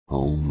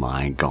Oh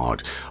my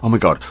god. Oh my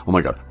god. Oh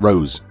my god.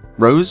 Rose.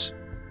 Rose?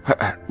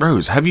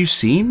 Rose, have you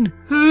seen?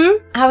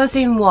 Have I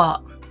seen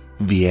what?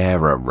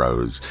 Viera,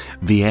 Rose.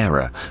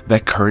 Viera. They're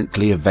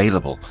currently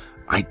available.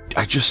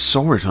 I just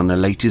saw it on the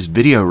latest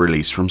video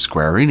release from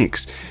Square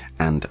Enix,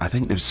 and I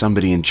think there's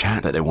somebody in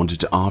chat that they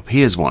wanted to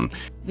RP as one.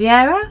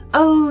 Viera?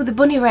 Oh, the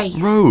bunny race.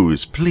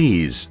 Rose,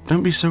 please,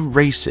 don't be so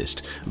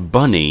racist.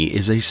 Bunny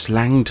is a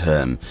slang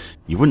term.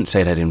 You wouldn't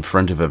say that in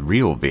front of a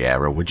real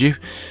Viera, would you?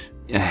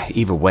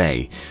 Either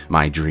way,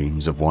 my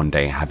dreams of one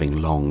day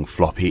having long,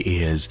 floppy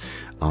ears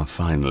are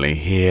finally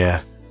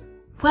here.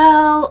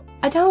 Well,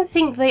 I don't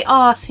think they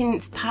are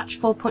since patch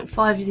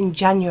 4.5 is in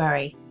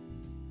January.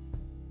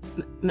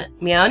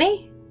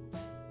 Meoni?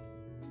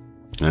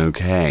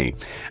 Okay,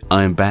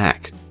 I'm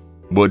back.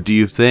 What do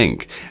you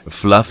think?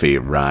 Fluffy,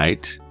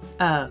 right?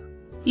 Oh.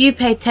 You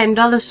paid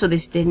 $10 for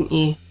this, didn't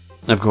you?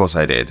 Of course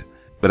I did.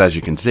 But as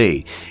you can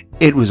see,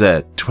 it was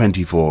a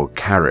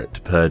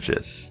 24-carat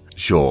purchase.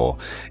 Sure,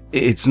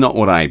 it's not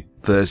what I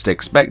first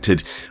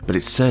expected, but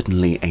it's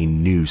certainly a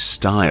new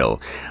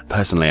style.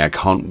 Personally, I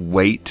can't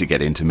wait to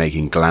get into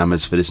making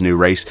glamours for this new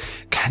race.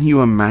 Can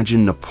you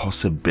imagine the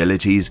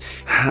possibilities?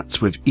 Hats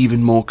with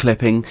even more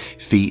clipping,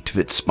 feet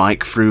that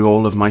spike through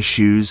all of my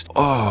shoes.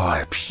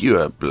 Oh,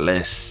 pure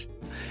bliss.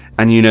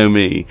 And you know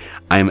me,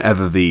 I'm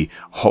ever the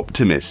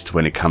optimist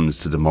when it comes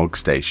to the Mog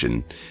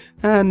Station.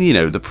 And, you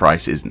know, the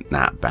price isn't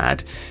that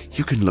bad.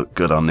 You can look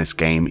good on this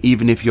game,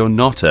 even if you're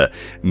not a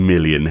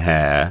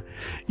millionaire.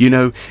 You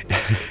know,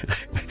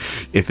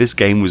 if this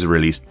game was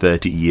released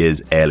 30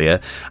 years earlier,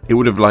 it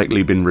would have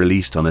likely been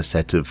released on a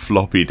set of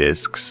floppy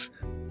disks.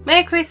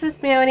 Merry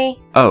Christmas,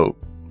 Meoni. Oh,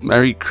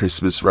 Merry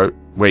Christmas,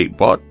 wait,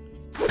 what?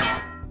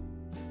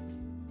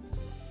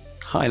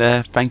 Hi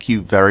there, thank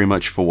you very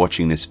much for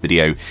watching this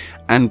video,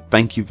 and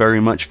thank you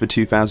very much for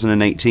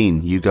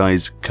 2018. You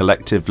guys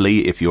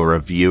collectively, if you're a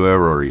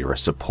viewer or you're a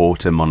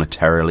supporter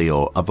monetarily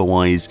or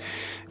otherwise,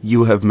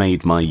 you have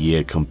made my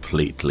year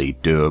completely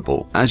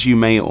doable. As you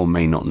may or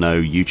may not know,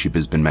 YouTube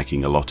has been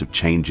making a lot of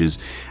changes,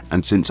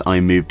 and since I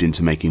moved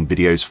into making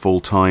videos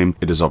full time,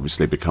 it has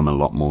obviously become a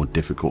lot more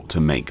difficult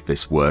to make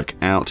this work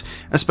out,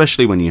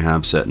 especially when you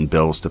have certain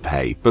bills to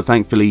pay. But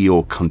thankfully,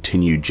 your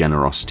continued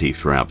generosity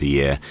throughout the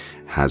year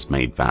has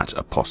made that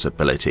a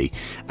possibility,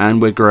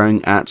 and we're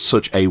growing at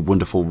such a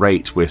wonderful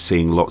rate. We're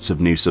seeing lots of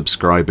new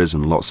subscribers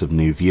and lots of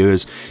new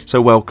viewers,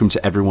 so welcome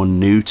to everyone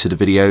new to the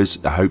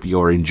videos. I hope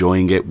you're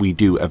enjoying it. We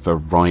do a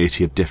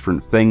variety of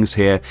different things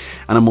here,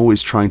 and I'm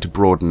always trying to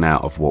broaden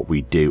out of what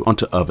we do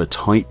onto other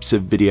types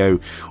of video.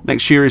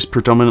 Next year is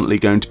predominantly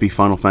going to be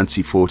Final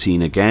Fantasy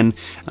XIV again,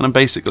 and I'm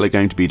basically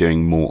going to be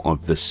doing more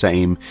of the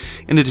same.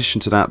 In addition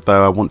to that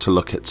though, I want to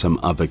look at some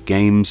other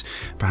games,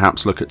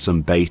 perhaps look at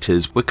some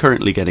betas. We're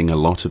currently getting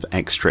a lot of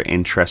extra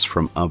interest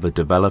from other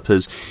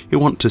developers who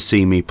want to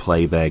see me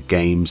play their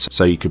games,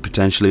 so you could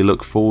potentially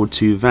look forward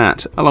to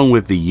that, along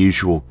with the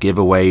usual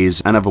giveaways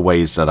and other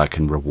ways that I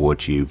can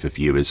reward you, the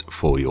viewers,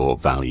 for your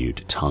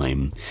valued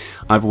time.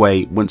 Either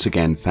way, once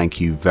again, thank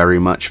you very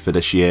much for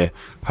this year.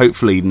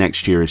 Hopefully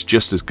next year is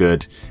just as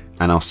good,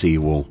 and I'll see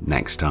you all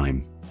next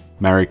time.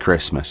 Merry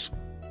Christmas.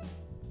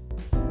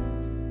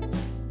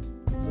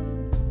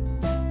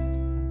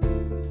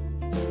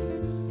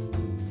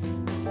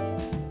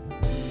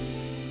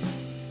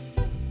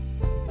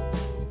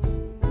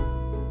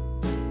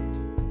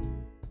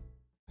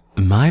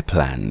 My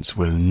plans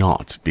will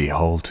not be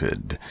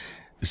halted.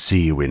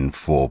 See you in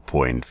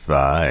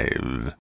 4.5.